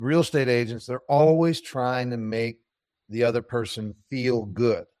Real estate agents, they're always trying to make the other person feel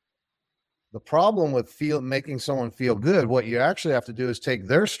good. The problem with making someone feel good, what you actually have to do is take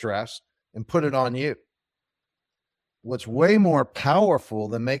their stress and put it on you. What's way more powerful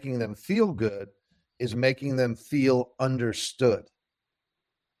than making them feel good is making them feel understood.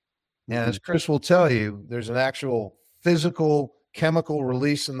 And as Chris will tell you, there's an actual physical chemical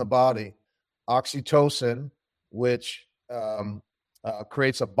release in the body, oxytocin, which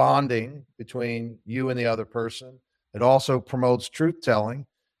creates a bonding between you and the other person. It also promotes truth telling,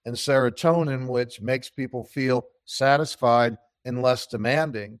 and serotonin, which makes people feel satisfied and less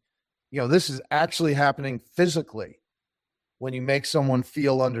demanding. This is actually happening physically when you make someone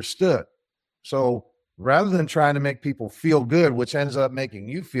feel understood. So rather than trying to make people feel good, which ends up making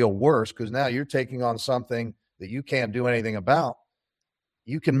you feel worse because now you're taking on something that you can't do anything about,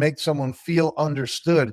 you can make someone feel understood